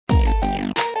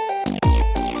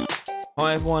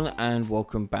Hi everyone and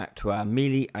welcome back to our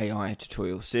Melee AI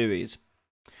tutorial series.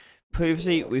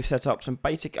 Previously we've set up some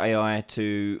basic AI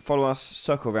to follow us,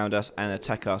 circle around us and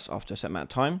attack us after a certain amount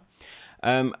of time.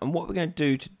 And what we're going to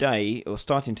do today, or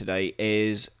starting today,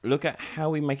 is look at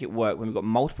how we make it work when we've got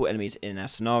multiple enemies in our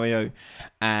scenario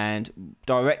and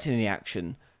directing the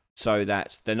action so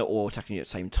that they're not all attacking you at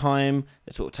the same time,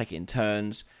 they sort of take it in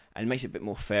turns, and it makes it a bit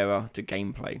more fairer to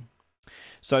gameplay.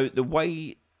 So the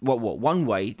way one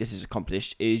way this is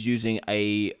accomplished is using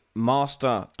a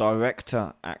master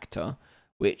director actor,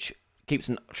 which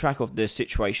keeps track of the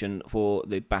situation for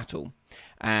the battle,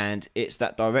 and it's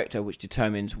that director which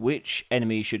determines which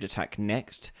enemy should attack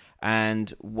next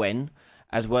and when,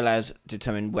 as well as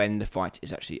determine when the fight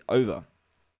is actually over.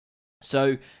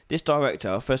 So this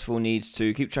director first of all needs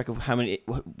to keep track of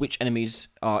which enemies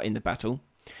are in the battle,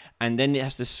 and then it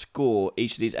has to score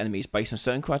each of these enemies based on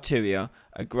certain criteria,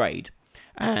 a grade.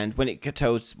 And when it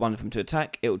tells one of them to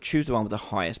attack, it will choose the one with the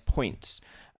highest points,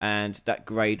 and that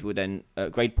grade will then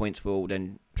grade points will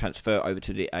then transfer over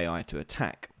to the AI to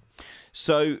attack.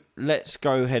 So let's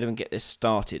go ahead and get this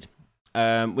started.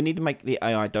 We need to make the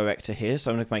AI director here,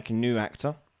 so I'm going to make a new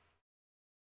actor,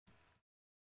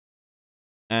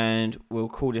 and we'll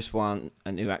call this one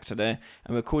a new actor there,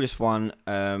 and we'll call this one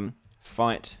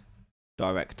fight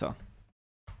director,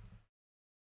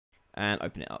 and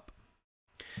open it up.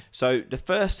 So the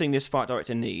first thing this fight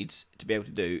director needs to be able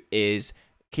to do is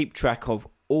keep track of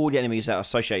all the enemies that are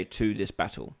associated to this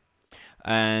battle.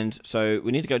 And so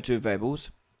we need to go to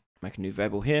variables, make a new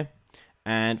variable here,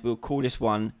 and we'll call this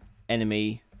one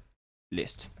enemy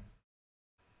list.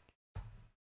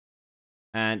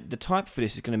 And the type for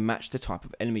this is going to match the type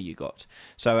of enemy you got.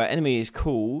 So our enemy is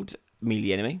called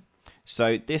melee enemy,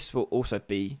 so this will also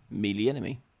be melee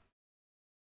enemy.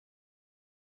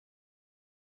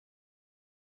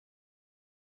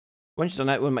 Once you've done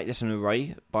that, we'll make this an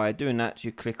array. By doing that,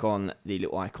 you click on the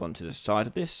little icon to the side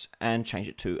of this and change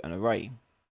it to an array.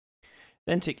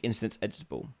 Then tick instance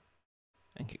editable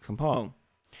and click compile.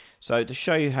 So to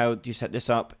show you how you set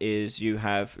this up is you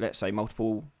have, let's say,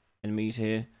 multiple enemies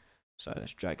here. So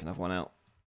let's drag another one out.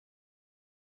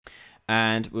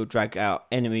 And we'll drag our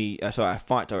our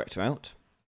fight director out.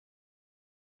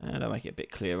 And I'll make it a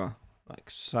bit clearer, like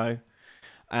so.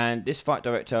 And this fight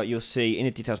director, you'll see in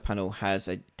the details panel, has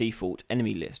a default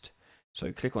enemy list.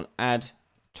 So click on add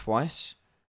twice,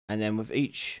 and then with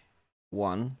each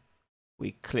one,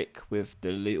 we click with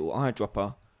the little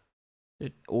eyedropper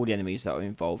all the enemies that are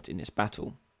involved in this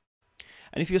battle.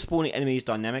 And if you're spawning enemies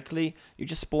dynamically, you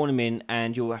just spawn them in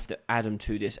and you'll have to add them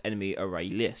to this enemy array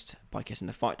list by guessing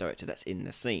the fight director that's in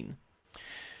the scene.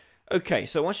 Okay,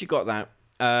 so once you've got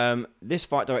that, this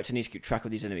fight director needs to keep track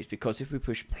of these enemies, because if we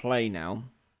push play now,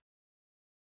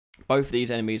 both of these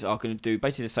enemies are going to do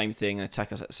basically the same thing and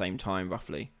attack us at the same time,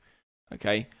 roughly.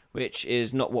 Okay, which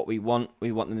is not what we want.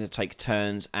 We want them to take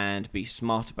turns and be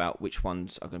smart about which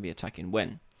ones are going to be attacking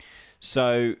when.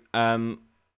 So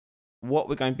what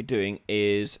we're going to be doing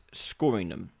is scoring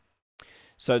them.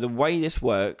 So the way this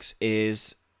works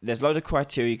is there's a load of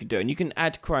criteria you can do, and you can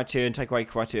add criteria and take away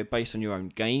criteria based on your own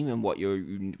game and what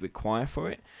you require for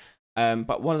it.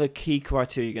 But one of the key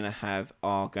criteria you're going to have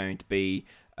are going to be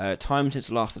time since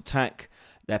the last attack,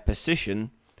 their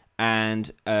position,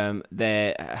 and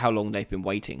how long they've been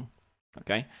waiting.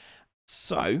 Okay,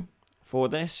 so for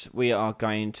this we are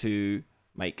going to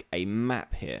make a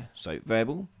map here. So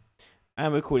variable,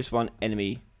 and we'll call this one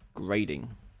enemy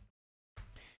grading.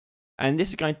 And this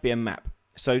is going to be a map.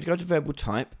 So to go to variable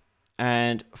type,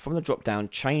 and from the drop down,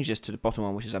 change this to the bottom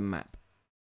one, which is a map.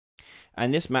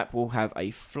 And this map will have a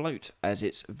float as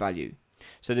its value.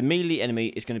 So the melee enemy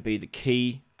is going to be the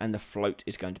key, and the float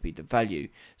is going to be the value.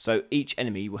 So each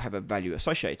enemy will have a value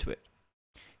associated to it.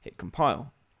 Hit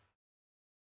compile.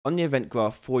 On the event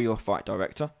graph for your fight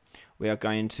director, we are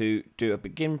going to do a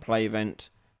begin play event,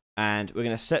 and we're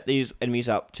going to set these enemies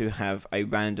up to have a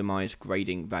randomized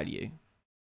grading value.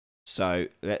 So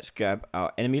let's grab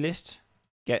our enemy list,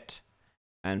 get,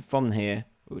 and from here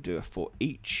we'll do a for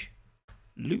each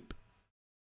loop.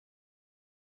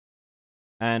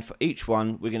 And for each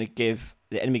one, we're going to give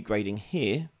the enemy grading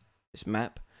here, this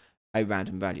map, a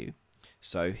random value.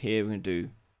 So here we're going to do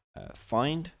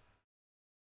find.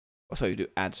 Oh, sorry, we do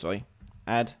add. Sorry,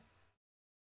 add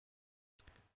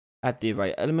the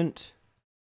array element,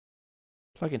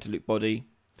 plug into loop body,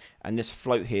 and this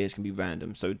float here is going to be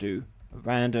random. So do a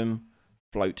random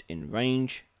float in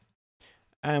range,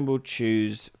 and we'll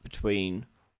choose between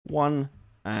 1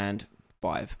 and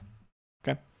 5.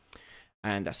 Okay,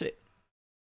 and that's it.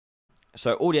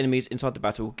 So all the enemies inside the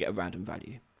battle get a random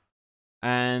value.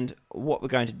 And what we're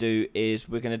going to do is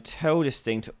we're going to tell this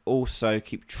thing to also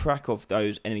keep track of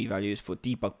those enemy values for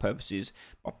debug purposes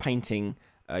by painting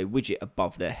a widget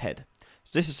above their head.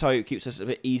 So this is how it keeps us a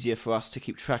bit easier for us to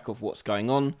keep track of what's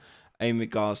going on in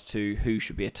regards to who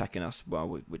should be attacking us while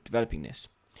we're developing this.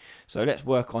 So let's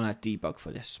work on our debug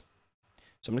for this.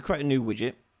 So I'm going to create a new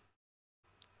widget,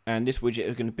 and this widget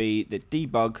is going to be the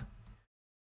debug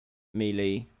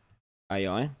melee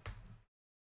AI,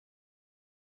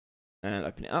 and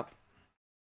open it up.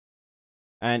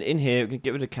 And in here, we're going to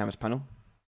get rid of the canvas panel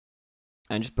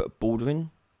and just put a border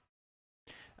in.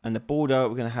 And the border,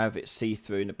 we're going to have it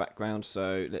see-through in the background.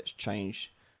 So let's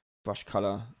change brush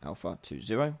color alpha to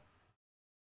 0.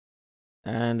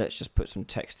 And let's just put some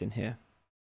text in here.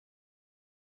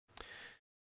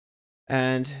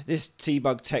 And this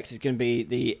debug text is going to be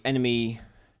the enemy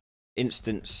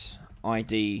instance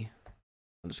ID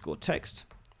underscore text.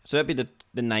 So that'd be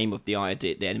the name of the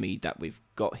ID, the enemy that we've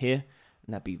got here,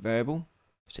 and that'd be variable.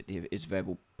 So it is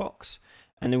variable box,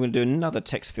 and then we're going to do another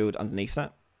text field underneath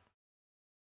that.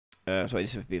 Sorry,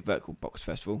 this would be a vertical box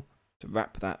first of all. To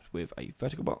wrap that with a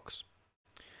vertical box.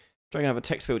 Drag another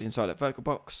text field inside that vertical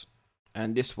box,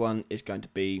 and this one is going to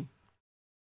be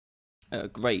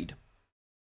grade.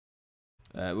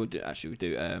 We'll do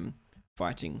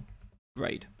fighting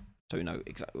grade, so we know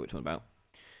exactly what we're talking about.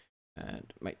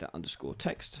 And make that underscore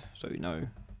text, so we know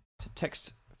it's a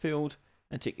text field,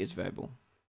 and tick is variable.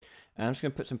 And I'm just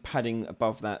going to put some padding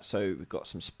above that, so we've got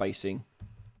some spacing.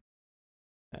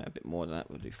 A bit more than that,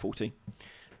 we'll do 40.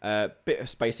 Bit of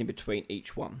spacing between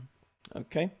each one.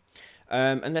 Okay.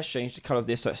 And let's change the color of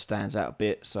this so it stands out a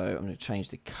bit. So I'm going to change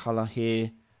the color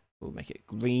here. We'll make it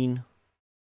green.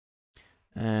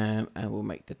 And we'll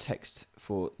make the text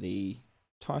for the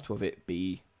title of it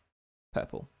be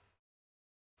purple.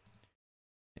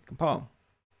 Hit compile.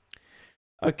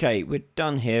 Okay, we're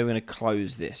done here. We're going to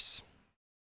close this.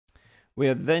 We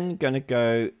are then going to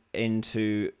go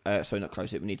into, sorry, not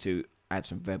close it. We need to add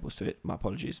some variables to it. My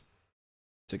apologies.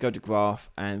 So go to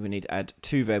graph, and we need to add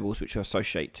 2 variables which are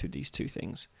associated to these 2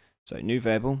 things. So new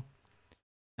variable,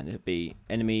 and it'll be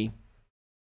enemy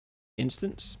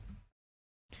instance,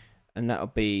 and that'll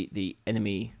be the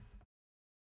enemy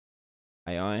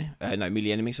AI, no,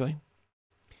 melee enemy, sorry.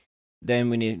 Then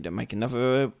we need to make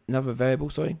another variable,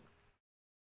 sorry,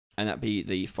 and that'll be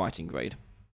the fighting grade,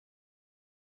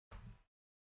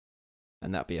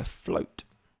 and that'll be a float.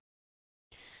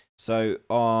 So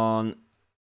on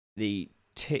the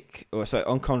tick, or sorry,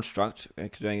 on construct,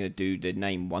 because we're going to do the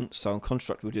name once. So on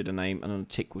construct we'll do the name, and on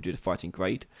tick we'll do the fighting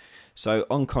grade. So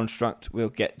on construct we'll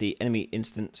get the enemy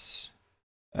instance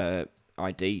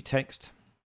ID text,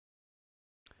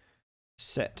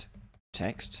 set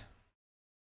text,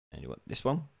 and you want this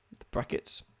one, the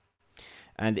brackets,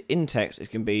 and the in text is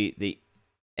going to be the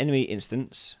enemy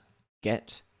instance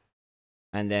get,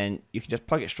 and then you can just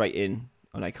plug it straight in.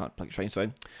 Oh no, you can't plug it straight in,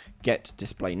 so get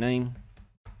display name.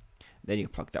 Then you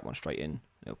plug that one straight in,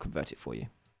 it'll convert it for you.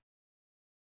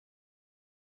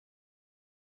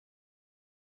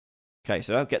 Okay,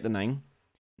 so I'll get the name.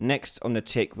 Next on the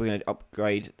tick, we're going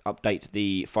to update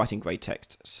the fighting grade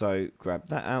text. So grab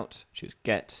that out, choose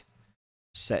get,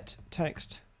 set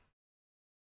text,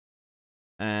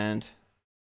 and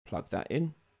plug that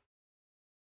in.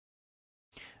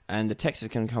 And the text is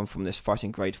going to come from this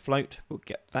fighting grade float. We'll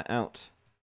get that out,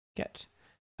 get,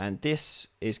 and this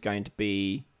is going to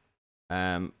be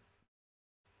we're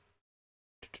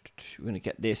going to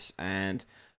get this, and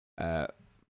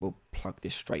we'll plug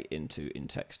this straight into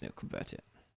in-text and it'll convert it.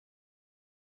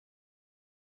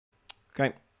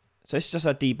 Okay, so this is just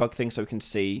a debug thing so we can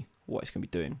see what it's going to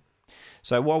be doing.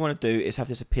 So what I want to do is have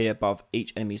this appear above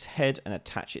each enemy's head and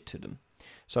attach it to them.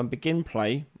 So on begin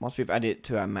play, once we've added it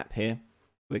to our map here,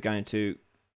 we're going to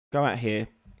go out here,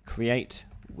 create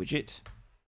widget,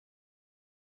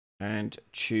 and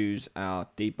choose our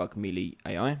debug melee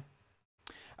AI.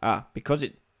 Because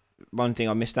one thing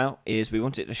I missed out is we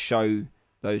want it to show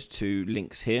those 2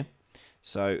 links here.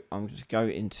 So I'm going to go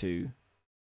into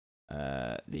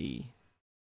the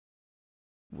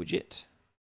widget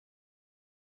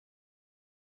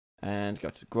and go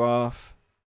to the graph.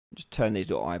 Just turn these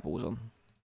little eyeballs on.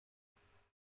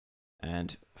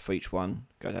 And for each one,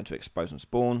 go down to expose and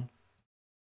spawn.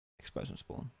 Expose and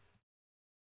spawn.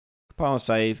 Compile and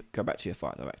save, go back to your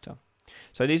file director.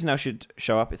 So these now should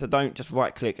show up. If they don't, just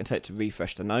right click and tell it to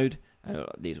refresh the node, and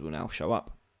these will now show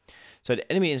up. So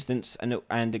the enemy instance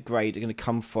and the grade are going to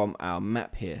come from our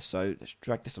map here. So let's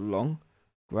drag this along,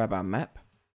 grab our map,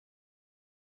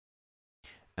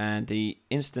 and the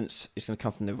instance is going to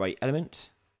come from the array element.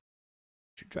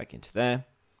 Should drag into there,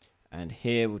 and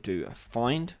here we'll do a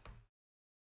find.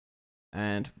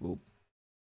 and we'll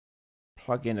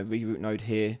plug in a reroute node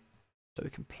here, so we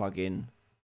can plug in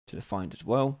to the find as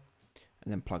well,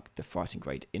 and then plug the fighting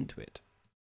grade into it.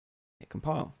 Hit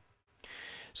compile.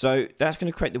 So that's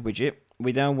going to create the widget.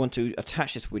 We now want to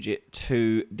attach this widget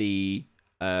to the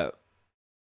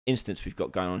instance we've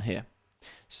got going on here.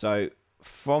 So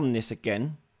from this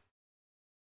again,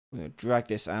 we're going to drag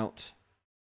this out,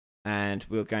 and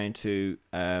we're going to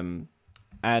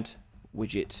add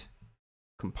widget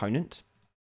component,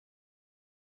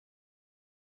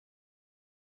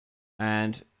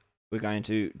 and we're going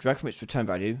to drag from its return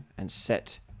value and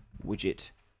set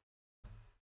widget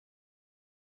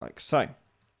like so.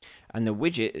 And the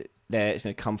widget there is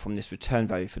going to come from this return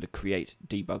value for the create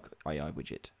debug AI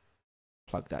widget.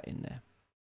 Plug that in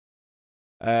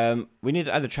there. We need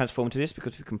to add a transform to this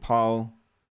because we compile.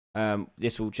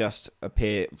 This will just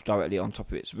appear directly on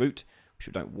top of its root, which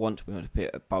we don't want. We want to appear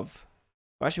above.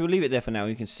 Well, actually, we'll leave it there for now.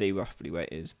 You can see roughly where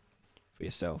it is for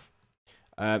yourself.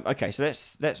 Okay, so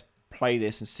let's play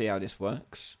this and see how this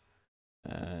works.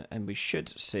 And we should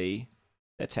see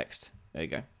their text. There you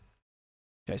go.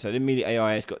 Okay, so the immediate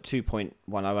AI has got 2.108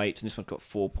 and this one's got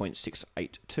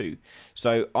 4.682.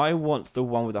 So I want the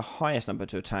one with the highest number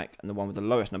to attack and the one with the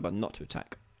lowest number not to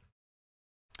attack.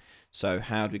 So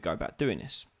how do we go about doing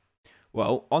this?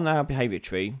 Well, on our behavior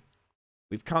tree,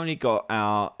 we've currently got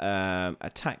our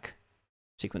attack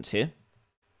sequence here.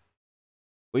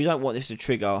 We don't want this to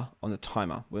trigger on the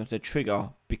timer. We want it to trigger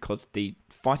because the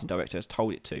fighting director has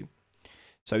told it to.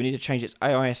 So we need to change its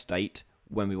AI state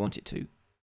when we want it to.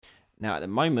 Now, at the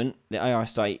moment, the AI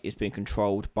state is being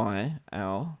controlled by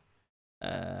our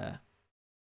AI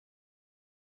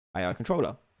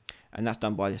controller. And that's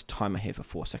done by this timer here for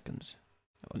 4 seconds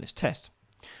on this test.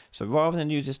 So rather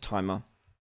than use this timer,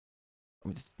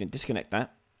 I'm going to disconnect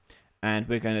that. And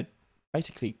we're going to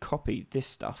basically copy this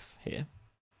stuff here.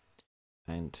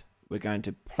 And we're going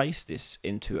to place this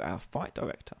into our fight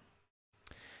director.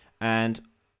 And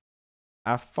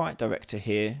our fight director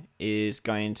here is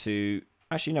going to...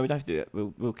 Actually, no, we don't have to do it.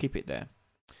 We'll keep it there.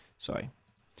 Sorry.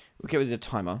 We'll get rid of the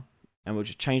timer, and we'll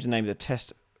just change the name of the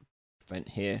test event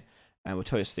here, and we'll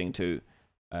tell this thing to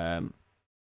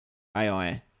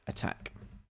AI attack.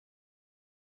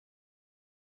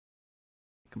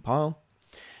 Compile,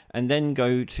 and then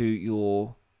go to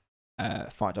your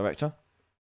fight director,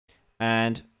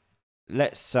 and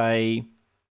let's say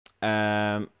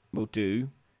we'll do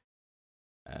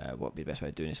what would be the best way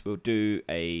of doing this? We'll do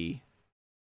a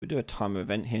timer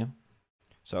event here.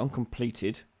 So on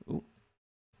completed,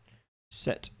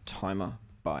 set timer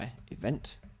by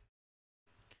event,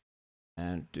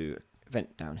 and do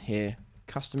event down here,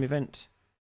 custom event,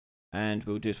 and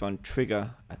we'll do this one,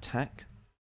 trigger attack.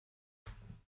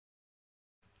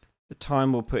 The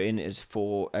time we'll put in is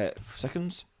 4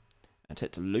 seconds, and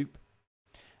set to loop.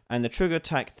 And the trigger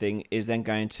attack thing is then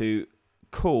going to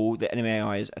call the enemy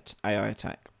AI's AI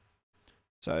attack.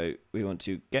 So we want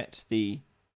to get the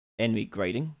enemy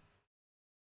grading.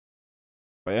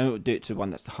 But I only do it to one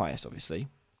that's the highest, obviously.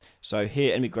 So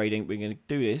here, enemy grading, we're going to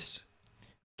do this.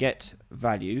 Get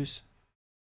values.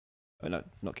 Oh no,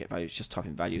 not get values, just type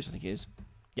in values, I think it is.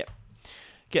 Yep.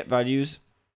 Get values.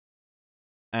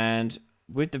 And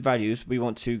with the values, we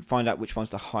want to find out which one's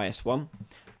the highest one.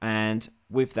 And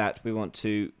with that, we want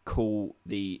to call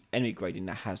the enemy grading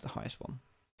that has the highest one.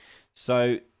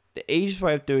 So the easiest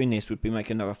way of doing this would be make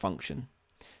another function.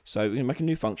 So we're going to make a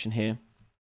new function here,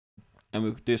 and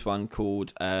we'll do this one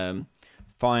called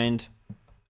find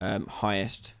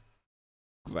highest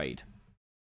grade.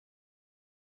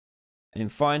 And in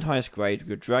find highest grade,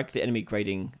 we'll drag the enemy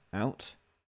grading out,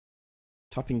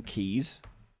 type in keys,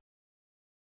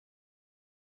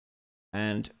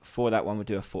 and for that one we'll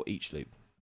do a for each loop.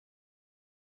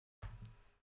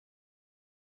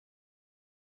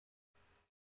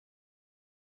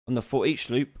 On the for each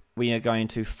loop, we are going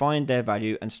to find their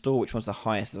value and store which one's the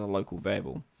highest as a local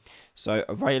variable. So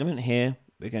array element here,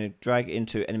 we're going to drag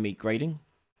into enemy grading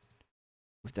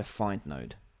with the find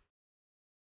node.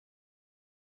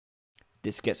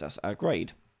 This gets us our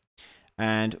grade.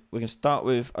 And we're going to start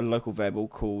with a local variable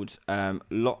called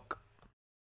lock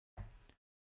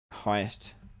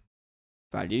highest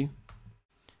value.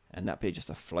 And that'd be just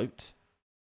a float,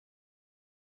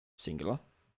 singular.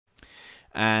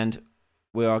 And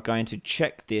we are going to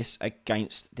check this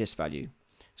against this value.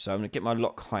 So I'm going to get my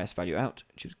lock highest value out,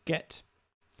 which is get.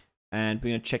 And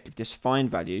we're going to check if this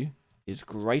find value is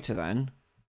greater than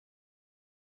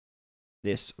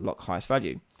this lock highest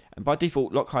value. And by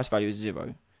default, lock highest value is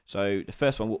 0. So the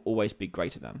first one will always be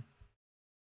greater than.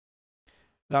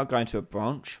 That'll go into a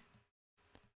branch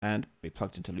and be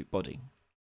plugged into loop body.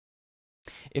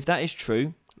 If that is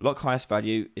true, lock highest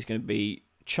value is going to be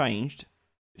changed,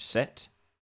 set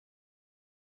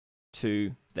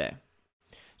to there.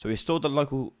 So we stored the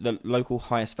local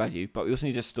highest value, but we also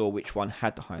need to store which one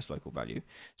had the highest local value.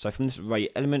 So from this array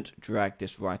element, drag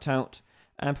this right out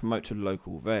and promote to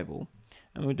local variable.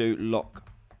 And we'll do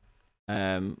lock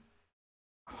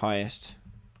highest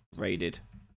graded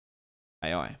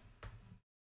AI.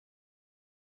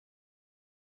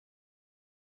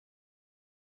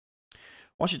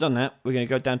 Once you've done that, we're going to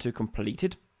go down to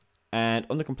completed, and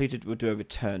on the completed we'll do a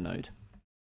return node.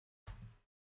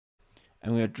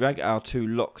 And we're going to drag our two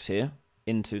locks here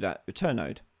into that return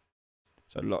node.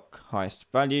 So lock highest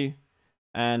value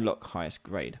and lock highest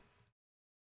grade.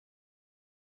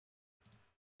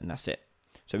 And that's it.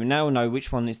 So we now know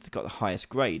which one has got the highest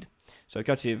grade. So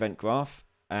go to the event graph,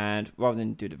 and rather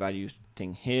than do the values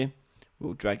thing here,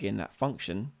 we'll drag in that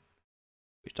function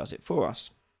which does it for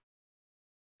us.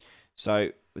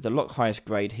 So with the lock highest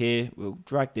grade here, we'll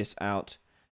drag this out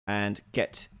and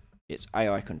get its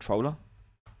AI controller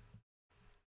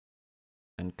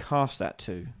and cast that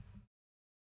to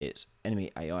its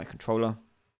enemy AI controller,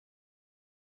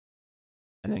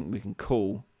 and then we can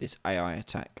call this AI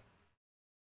attack.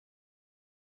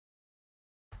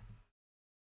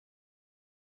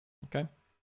 Okay,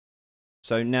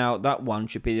 so now that one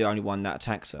should be the only one that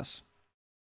attacks us.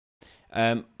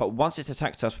 But once it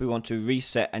attacks us, we want to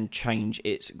reset and change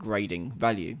its grading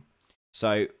value.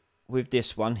 So with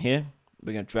this one here,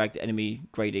 we're going to drag the enemy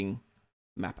grading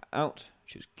map out,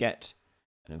 choose get,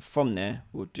 and then from there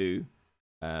we'll do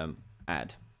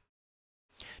add.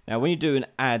 Now when you do an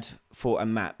add for a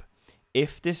map,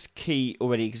 if this key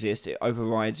already exists, it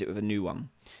overrides it with a new one.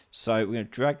 So we're going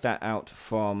to drag that out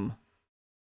from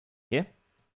here,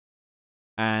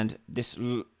 and this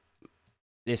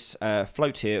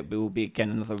float here will be again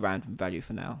another random value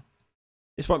for now.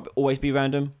 This won't always be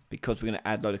random because we're going to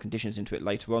add a load of conditions into it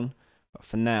later on, but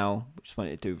for now we just want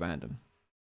it to do random,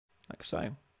 like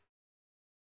so.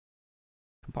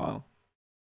 Compile.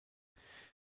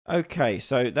 Okay,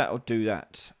 so that'll do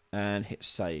that, and hit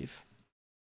save.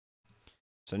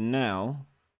 So now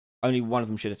only one of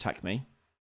them should attack me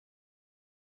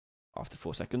after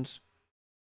 4 seconds.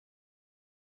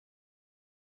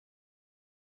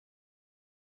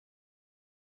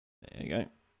 There you go.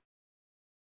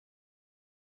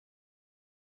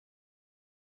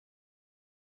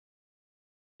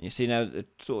 You see now,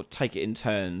 sort of take it in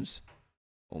turns,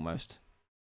 almost.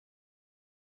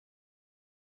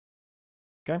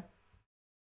 Okay.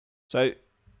 So, a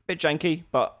bit janky,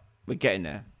 but we're getting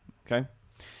there. Okay.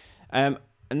 And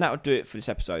that'll do it for this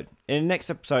episode. In the next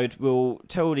episode, we'll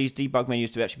tell these debug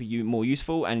menus to actually be more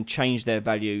useful and change their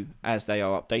value as they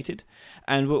are updated.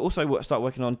 And we'll also start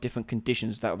working on different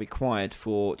conditions that are required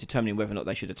for determining whether or not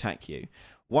they should attack you.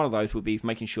 One of those will be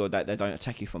making sure that they don't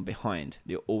attack you from behind.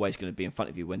 They're always going to be in front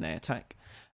of you when they attack.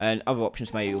 And other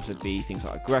options may also be things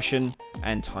like aggression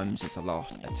and time since the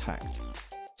last attacked.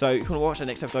 So if you want to watch the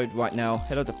next episode right now,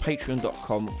 head over to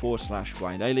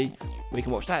patreon.com/RyanDaily, where you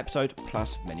can watch that episode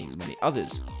plus many, many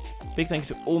others. Big thank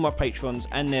you to all my patrons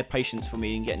and their patience for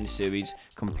me in getting this series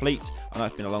complete. I know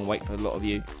it's been a long wait for a lot of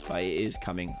you, but it is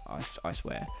coming, I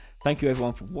swear. Thank you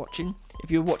everyone for watching.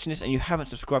 If you're watching this and you haven't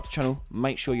subscribed to the channel,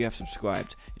 make sure you have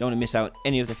subscribed. You don't want to miss out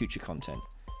any of the future content.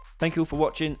 Thank you all for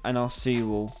watching, and I'll see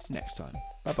you all next time.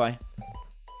 Bye bye.